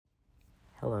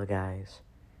Hello, guys.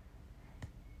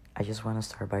 I just want to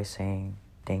start by saying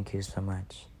thank you so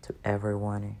much to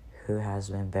everyone who has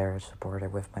been very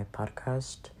supportive with my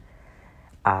podcast.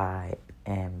 I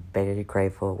am very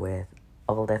grateful with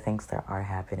all the things that are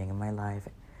happening in my life,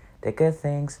 the good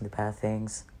things, the bad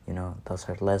things. Those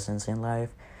are lessons in life.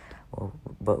 Well,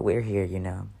 but we're here,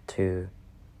 to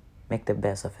make the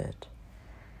best of it.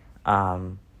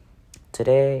 Um,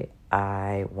 Today,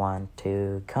 I want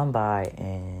to come by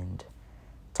and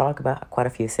talk about quite a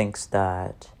few things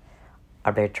that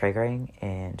are very triggering,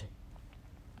 and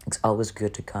it's always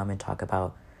good to come and talk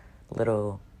about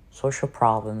little social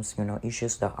problems,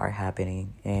 issues that are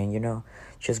happening, and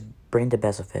just bring the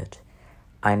best of it.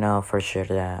 I know for sure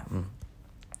that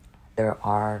there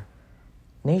are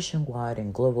nationwide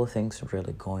and global things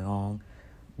really going on,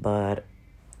 but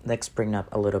let's bring up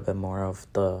a little bit more of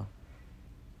the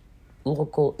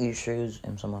local issues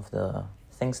and some of the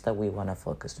things that we want to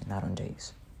focus on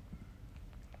nowadays.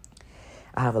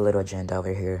 I have a little agenda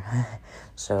over here,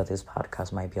 so this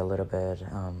podcast might be a little bit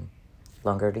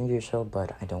longer than usual,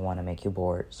 but I don't want to make you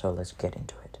bored, so let's get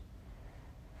into it.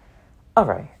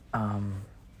 Alright,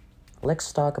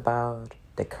 let's talk about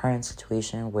the current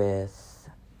situation with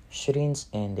shootings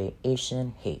and the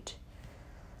Asian hate.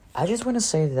 I just want to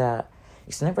say that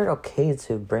it's never okay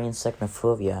to bring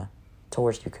xenophobia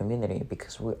towards your community,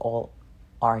 because we all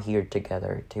are here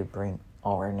together to bring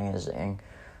awareness and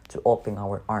to open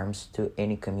our arms to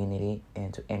any community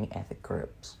and to any ethnic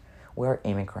groups. We are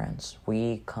immigrants.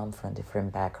 We come from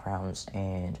different backgrounds,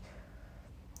 and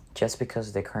just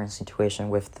because the current situation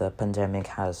with the pandemic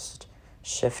has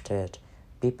shifted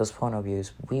people's point of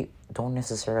views, we don't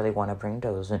necessarily want to bring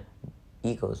those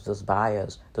egos, those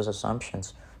bias, those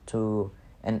assumptions to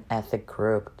an ethnic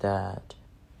group that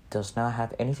does not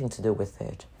have anything to do with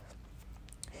it.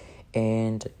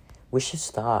 And we should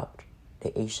stop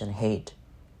the Asian hate.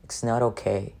 It's not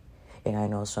okay. And I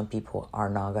know some people are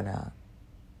not gonna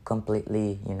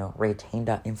completely, retain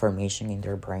that information in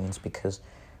their brains because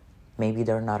maybe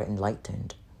they're not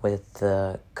enlightened with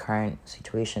the current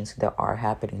situations that are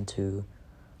happening to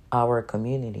our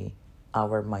community,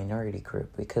 our minority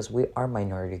group, because we are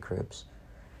minority groups.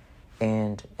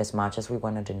 And as much as we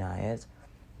want to deny it,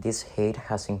 this hate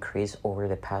has increased over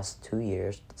the past 2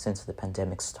 years since the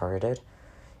pandemic started.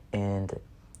 And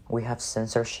we have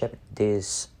censorship,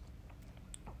 this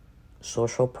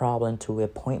social problem, to a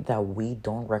point that we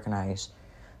don't recognize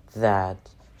that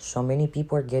so many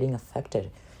people are getting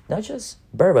affected, not just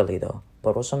verbally though,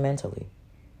 but also mentally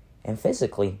and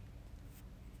physically.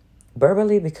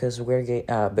 Verbally because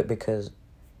because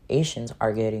Asians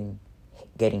are getting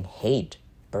hate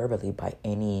verbally by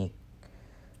any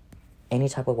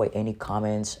type of way, any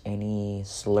comments, any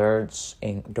slurs,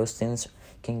 and those things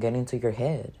can get into your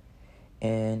head,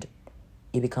 and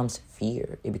it becomes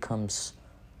fear. It becomes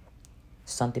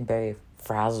something very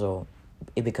fragile.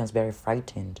 It becomes very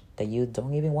frightened that you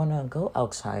don't even want to go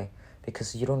outside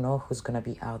because you don't know who's going to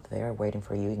be out there waiting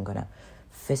for you and going to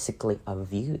physically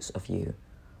abuse of you.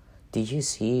 Did you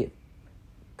see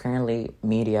currently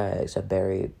media is a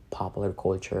very popular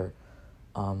culture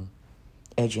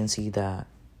agency that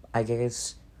I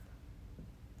guess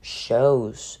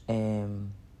shows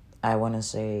and I want to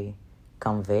say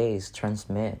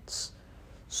transmits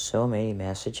so many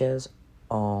messages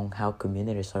on how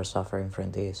communities are suffering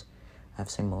from this. I've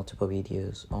seen multiple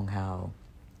videos on how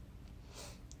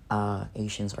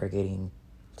Asians are getting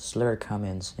slur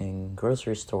comments in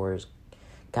grocery stores,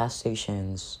 gas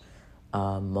stations,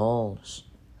 malls.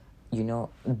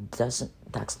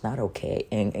 That's not okay.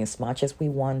 And as much as we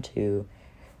want to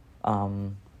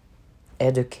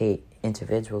educate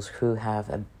individuals who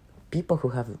have people who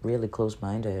have really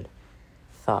close-minded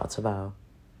thoughts about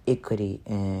equity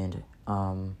and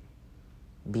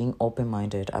being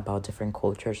open-minded about different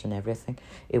cultures and everything,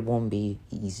 it won't be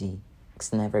easy.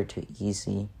 It's never too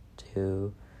easy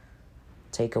to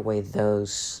take away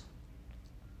those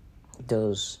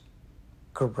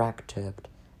corrective,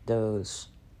 those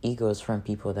egos from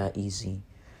people that easy.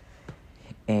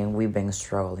 And we've been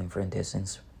struggling for this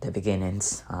since the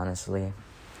beginnings, honestly.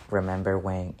 Remember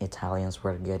when Italians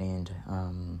were getting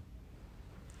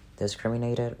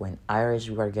discriminated, when Irish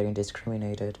were getting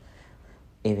discriminated,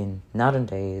 even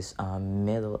nowadays,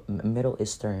 Middle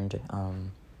Eastern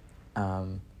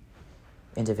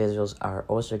individuals are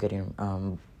also getting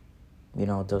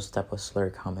those type of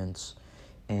slur comments.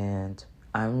 And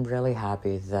I'm really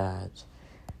happy that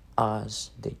us,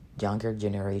 the younger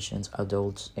generations,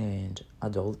 adults,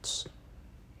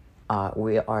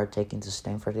 we are taking the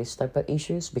stand for this type of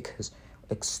issues, because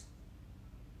it's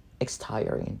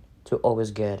tiring to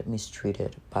always get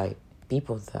mistreated by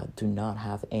people that do not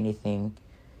have anything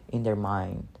in their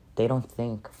mind. They don't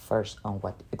think first on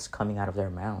what is coming out of their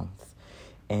mouth.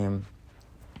 And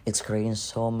it's creating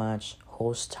so much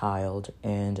hostile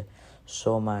and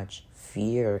so much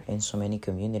fear in so many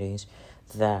communities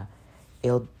that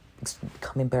it's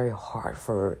becoming very hard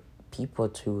for people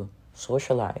to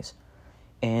socialize.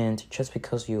 And just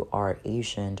because you are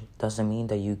Asian doesn't mean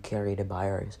that you carry the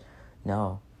virus.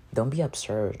 No, don't be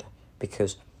absurd,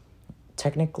 because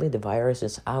technically the virus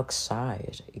is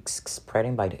outside. It's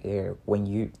spreading by the air. When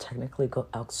you technically go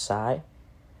outside,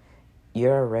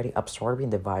 you're already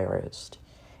absorbing the virus.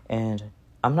 And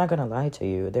I'm not gonna lie to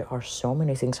you, there are so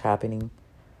many things happening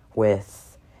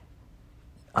with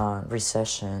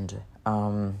recession,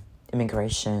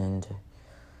 immigration,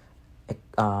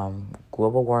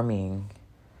 global warming,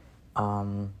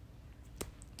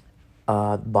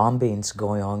 bombings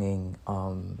going on in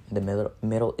the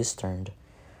Middle Eastern,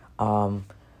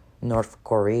 North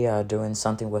Korea doing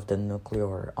something with the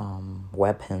nuclear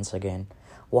weapons again.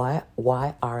 Why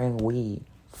aren't we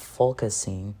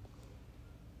focusing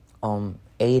on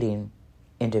aiding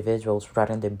individuals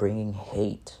rather than bringing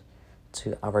hate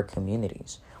to our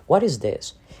communities? What is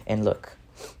this? And look,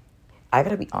 I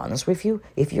gotta be honest with you.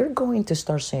 If you're going to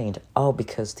start saying, oh,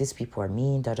 because these people are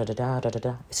mean,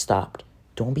 stop.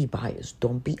 Don't be biased.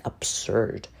 Don't be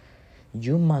absurd.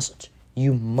 You must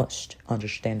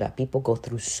understand that people go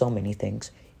through so many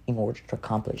things in order to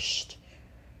accomplish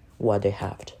what they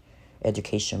have.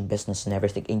 Education, business, and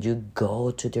everything. And you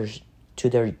go to their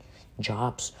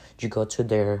jobs. You go to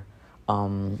their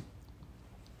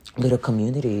little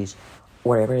communities,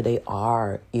 wherever they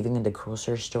are, even in the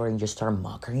grocery store, and just start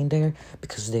mocking there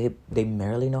because they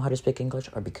merely know how to speak English,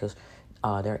 or because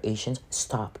they're Asians.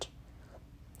 Stopped.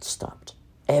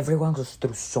 Everyone goes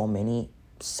through so many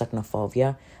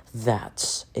xenophobia.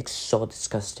 It's so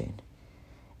disgusting.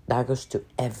 That goes to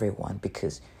everyone,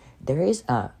 because there is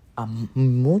a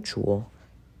mutual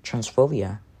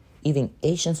transphobia. Even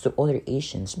Asians to other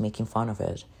Asians making fun of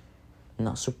it,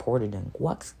 not supporting them.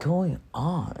 What's going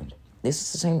on? This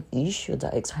is the same issue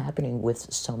that is happening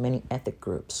with so many ethnic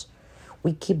groups.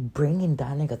 We keep bringing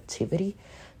that negativity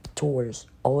towards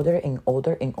older and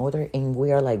older and older, and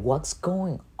we are like, what's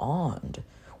going on?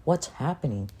 What's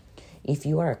happening? If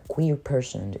you are a queer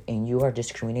person and you are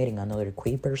discriminating another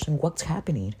queer person, what's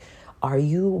happening? Are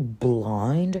you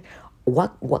blind?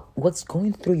 What's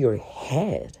going through your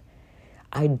head?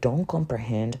 I don't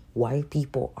comprehend why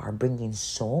people are bringing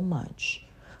so much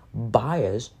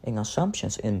bias and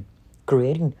assumptions and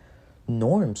creating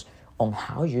norms on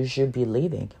how you should be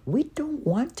living. We don't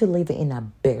want to live in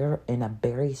a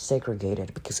very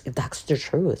segregated, because that's the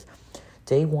truth.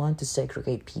 They want to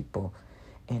segregate people,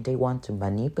 and they want to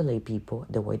manipulate people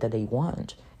the way that they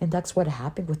want. And that's what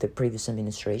happened with the previous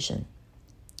administration.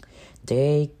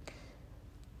 They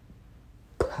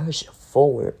push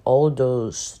forward all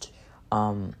those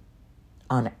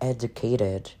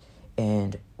uneducated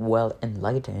and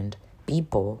well-enlightened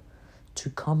people to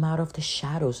come out of the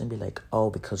shadows and be like, oh,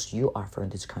 because you are from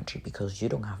this country, because you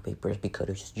don't have papers,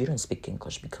 because you don't speak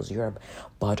English, because you're a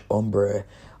bad hombre.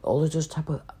 All of those type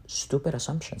of stupid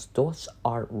assumptions. Those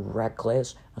are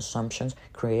reckless assumptions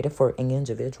created for an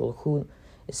individual who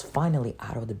is finally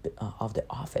out of the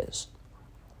office.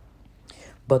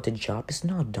 But the job is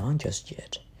not done just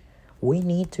yet. We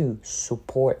need to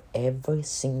support every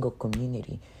single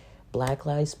community. Black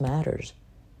Lives Matters.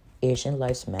 Asian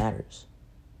Lives Matters.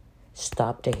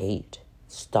 Stop the hate.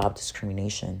 Stop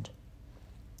discrimination.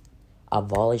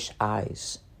 Abolish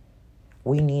ICE.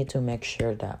 We need to make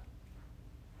sure that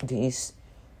these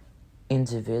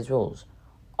individuals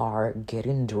are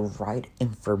getting the right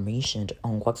information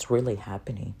on what's really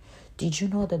happening. Did you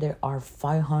know that there are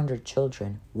 500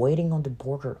 children waiting on the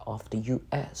border of the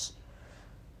U.S.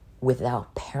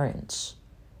 without parents,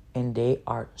 and they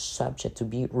are subject to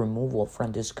be removal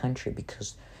from this country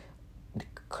because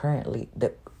currently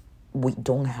we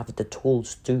don't have the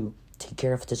tools to take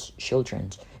care of these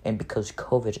children, and because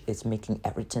COVID is making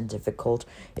everything difficult,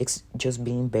 it's just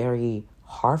being very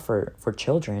hard for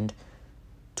children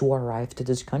to arrive to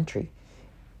this country.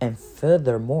 And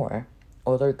furthermore,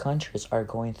 other countries are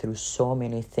going through so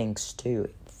many things too,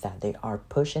 that they are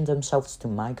pushing themselves to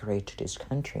migrate to this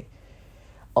country.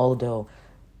 Although,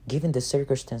 given the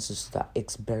circumstances that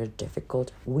it's very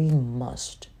difficult, we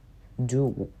must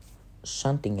do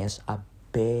something as a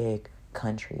big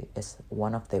country, as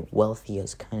one of the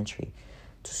wealthiest country,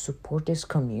 to support these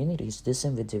communities, these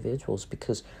individuals,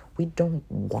 because we don't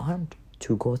want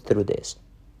to go through this.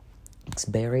 It's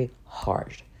very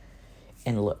hard.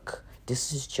 And look,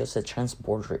 this is just a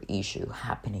transborder issue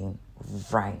happening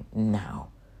right now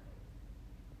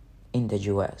in the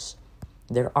US.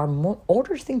 There are more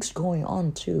other things going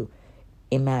on too.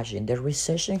 Imagine the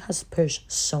recession has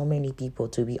pushed so many people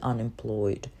to be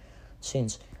unemployed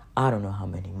since I don't know how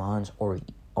many months, or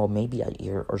maybe a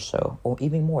year or so, or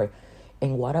even more.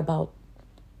 And what about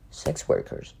sex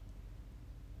workers?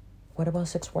 What about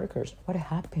sex workers? What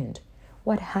happened?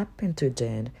 What happened to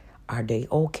them? Are they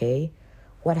okay?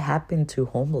 What happened to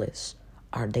homeless?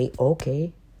 Are they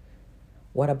okay?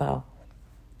 What about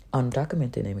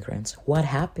undocumented immigrants? What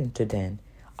happened to them?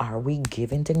 Are we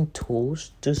giving them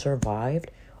tools to survive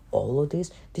all of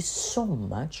this? There's so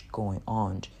much going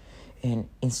on. And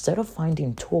instead of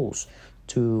finding tools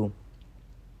to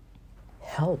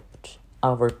help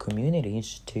our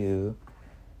communities to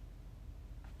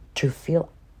feel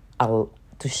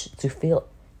to feel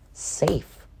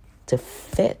safe, to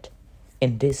fit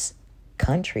in this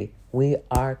country, we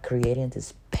are creating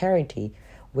disparity.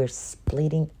 We're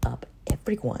splitting up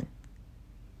everyone,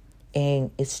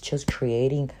 and it's just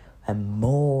creating a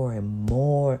more and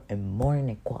more and more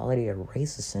inequality of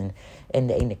racism, and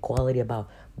the inequality about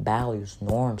values,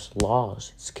 norms,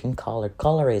 laws, skin color.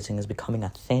 Colorism is becoming a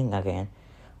thing again.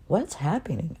 What's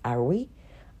happening? Are we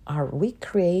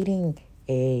creating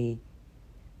a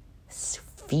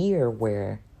sphere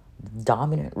where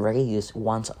dominant race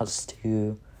wants us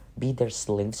to be their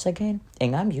slaves again?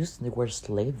 And I'm using the word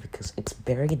slave because it's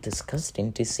very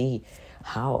disgusting to see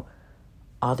how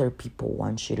other people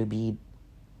want you to be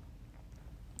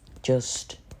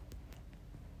just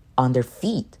on their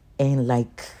feet. And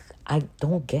like, I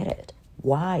don't get it.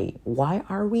 Why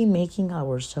are we making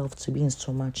ourselves to be in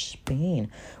so much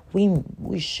pain?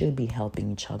 We should be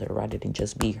helping each other rather than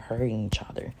just be hurting each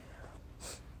other.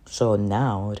 So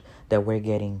now that we're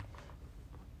getting,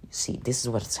 see, this is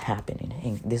what's happening,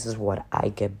 and this is what I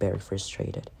get very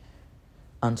frustrated.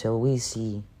 Until we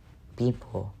see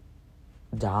people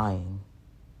dying,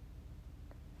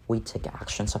 we take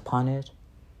actions upon it.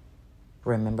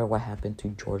 Remember what happened to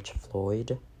George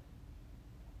Floyd?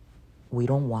 We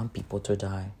don't want people to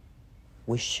die.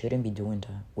 We shouldn't be doing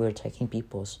that. We're taking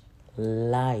people's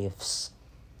lives,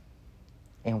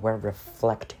 and we're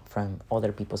reflecting from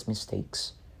other people's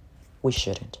mistakes. We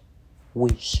shouldn't.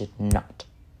 We should not.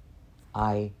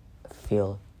 I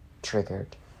feel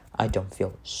triggered. I don't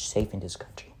feel safe in this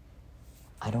country.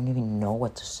 I don't even know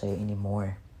what to say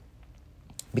anymore.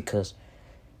 Because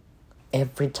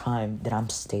every time that I'm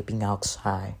stepping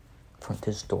outside from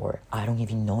this door, I don't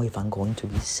even know if I'm going to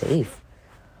be safe.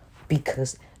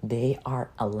 Because they are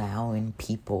allowing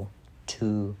people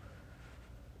to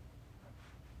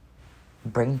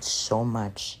bring so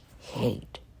much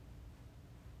hate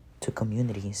to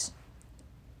communities.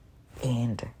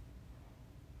 And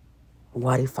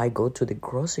what if I go to the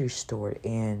grocery store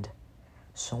and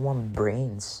someone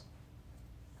brings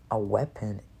a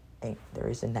weapon and there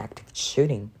is an active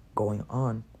shooting going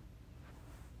on?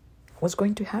 What's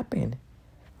going to happen?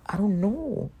 I don't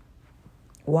know.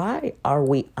 Why are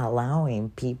we allowing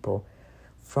people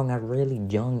from a really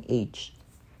young age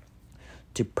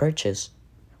to purchase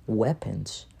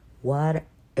weapons? What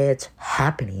is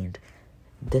happening?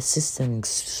 The system is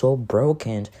so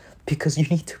broken because you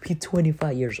need to be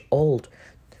 25 years old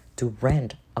to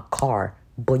rent a car,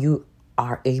 but you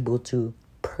are able to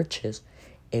purchase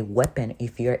a weapon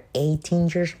if you're 18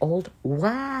 years old.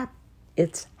 What?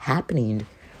 It's happening.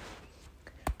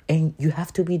 And you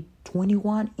have to be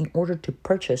 21 in order to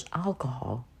purchase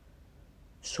alcohol.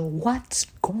 So what's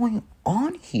going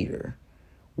on here?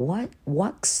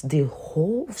 What's the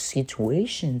whole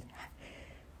situation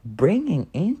bringing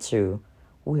into?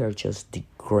 We are just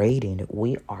degrading.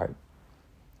 We are,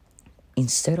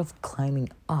 instead of climbing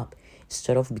up,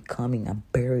 instead of becoming a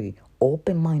very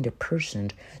open-minded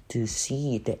person to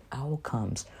see the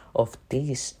outcomes of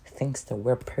these things that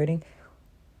we're putting,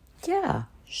 yeah,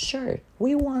 sure,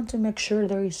 we want to make sure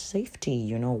there is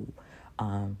safety,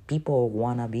 people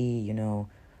want to be,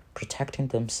 protecting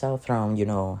themselves from,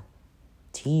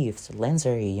 thieves,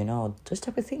 lensery, those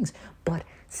type of things. But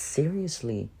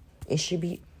seriously, it should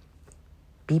be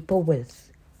people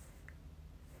with,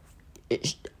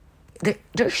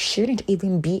 there shouldn't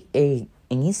even be an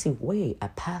easy way, a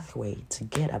pathway to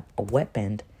get a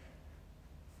weapon.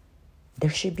 There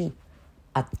should be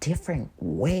a different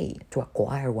way to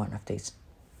acquire one of these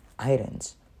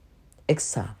items.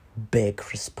 It's a big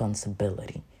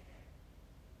responsibility.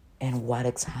 And what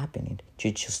is happening?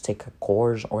 You just take a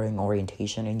course or an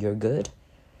orientation and you're good?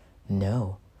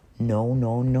 No. No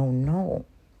more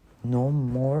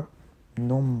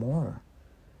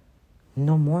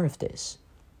of this.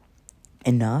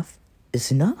 Enough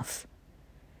is enough.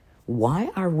 Why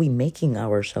are we making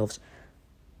ourselves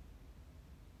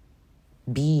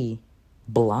be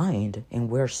blind and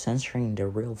we're censoring the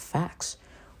real facts.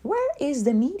 Where is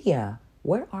the media?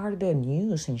 Where are the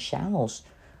news and channels?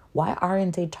 Why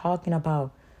aren't they talking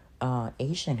about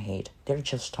Asian hate? They're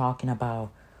just talking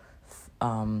about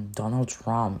Donald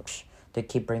Trump. They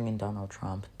keep bringing Donald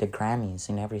Trump, the Grammys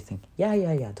and everything.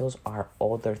 Yeah. Those are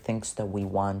other things that we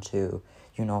want to,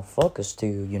 focus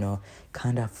to,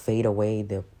 kind of fade away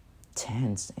the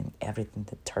tense and everything,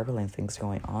 the turbulent things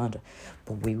going on.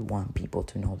 But we want people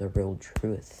to know the real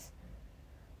truth.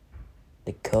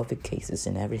 The COVID cases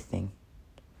and everything.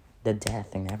 The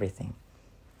death and everything.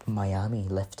 Miami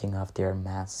lifting off their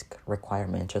mask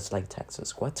requirement just like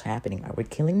Texas. What's happening? Are we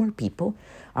killing more people?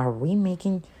 Are we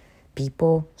making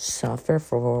people suffer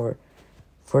for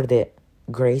the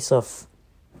grace of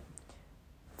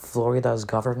Florida's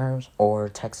governors or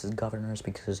Texas governors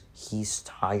because he's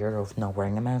tired of not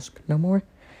wearing a mask no more?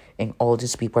 And all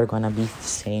these people are gonna be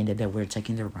saying that we're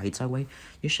taking their rights away.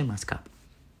 You should mask up.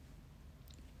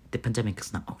 The pandemic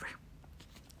is not over.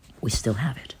 We still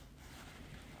have it.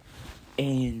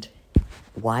 And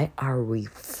why are we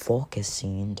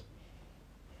focusing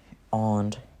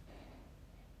on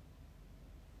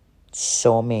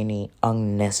so many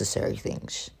unnecessary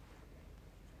things?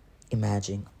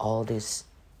 Imagine all these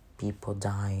people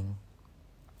dying,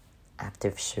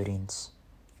 active shootings,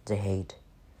 the hate,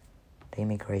 the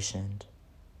immigration.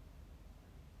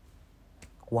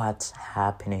 What's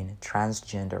happening?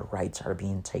 Transgender rights are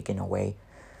being taken away.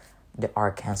 The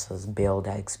Arkansas bill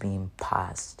that's being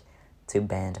passed to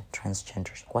ban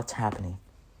transgenders. What's happening?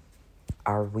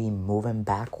 Are we moving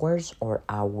backwards or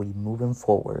are we moving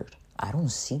forward? I don't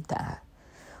see that.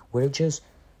 We're just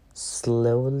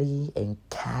slowly and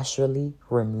casually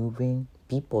removing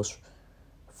people's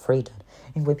freedom.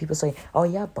 And when people say, "Oh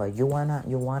yeah, but you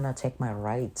wanna take my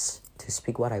rights to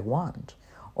speak what I want,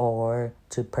 or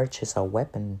to purchase a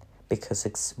weapon because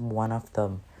it's one of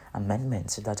the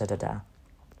amendments,"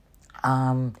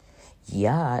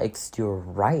 Yeah, it's your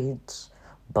right,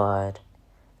 but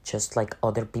just like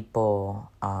other people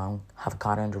have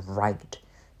gotten the right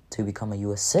to become a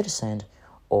U.S. citizen,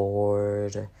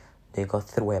 or they go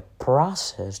through a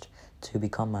process to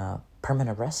become a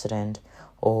permanent resident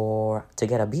or to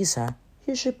get a visa,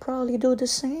 you should probably do the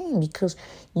same, because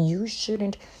you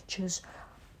shouldn't just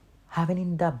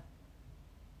having that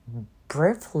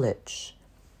privilege.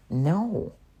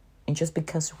 No. And just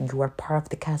because you are part of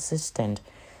the caste system,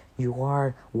 you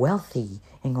are wealthy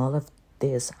and all of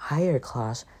this higher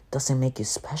class doesn't make you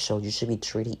special. You should be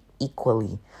treated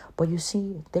equally. But you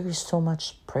see, there is so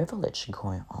much privilege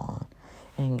going on,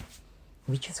 and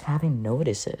we just haven't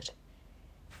noticed it.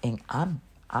 And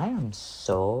I am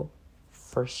so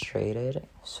frustrated,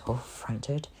 so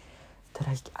frightened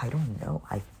that I don't know.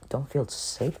 I don't feel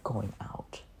safe going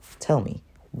out. Tell me,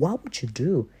 what would you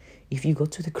do if you go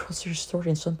to the grocery store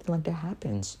and something like that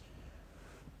happens?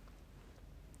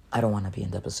 I don't want to be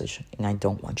in that position, and I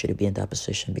don't want you to be in that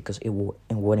position, because it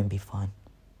wouldn't be fun.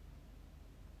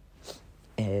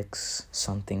 It's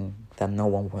something that no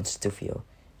one wants to feel,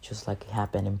 just like it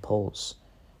happened in Pulse,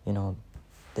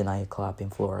 the nightclub in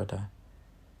Florida.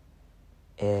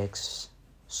 It's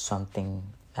something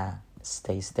that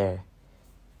stays there.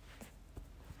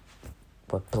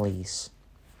 But please,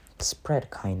 spread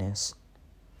kindness,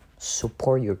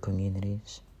 support your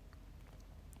communities.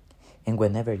 And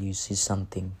whenever you see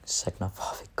something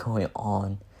xenophobic going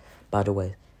on, by the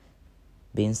way,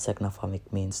 being xenophobic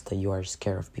means that you are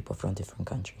scared of people from different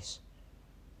countries.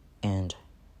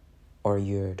 Or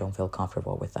you don't feel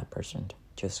comfortable with that person.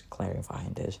 Just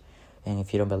clarifying this. And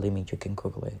if you don't believe me, you can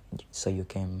Google it so you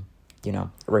can,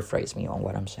 rephrase me on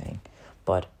what I'm saying.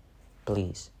 But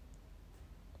please,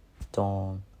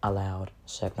 don't allow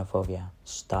xenophobia.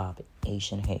 Stop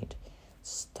Asian hate.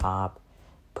 Stop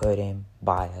putting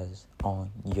bias on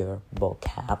your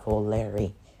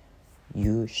vocabulary.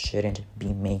 You shouldn't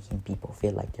be making people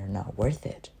feel like they're not worth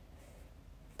it,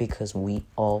 because we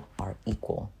all are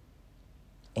equal,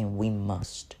 and we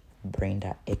must bring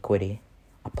that equity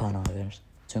upon others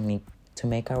to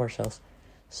make ourselves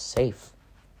safe.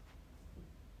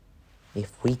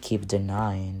 If we keep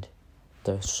denying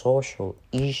the social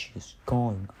issues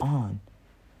going on,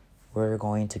 we're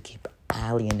going to keep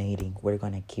alienating. We're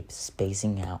going to keep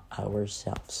spacing out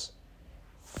ourselves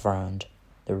from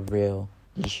the real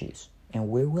issues, and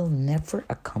we will never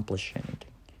accomplish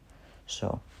anything.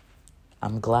 So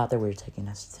I'm glad that we're taking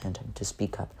a stand to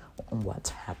speak up on what's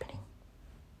happening,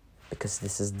 because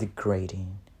this is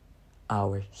degrading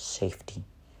our safety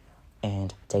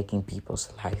and taking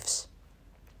people's lives.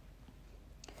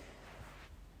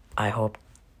 I hope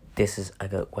this is a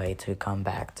good way to come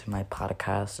back to my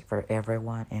podcast for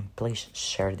everyone, and please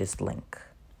share this link.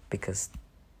 because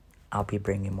I'll be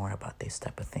bringing more about these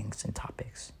type of things and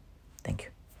topics.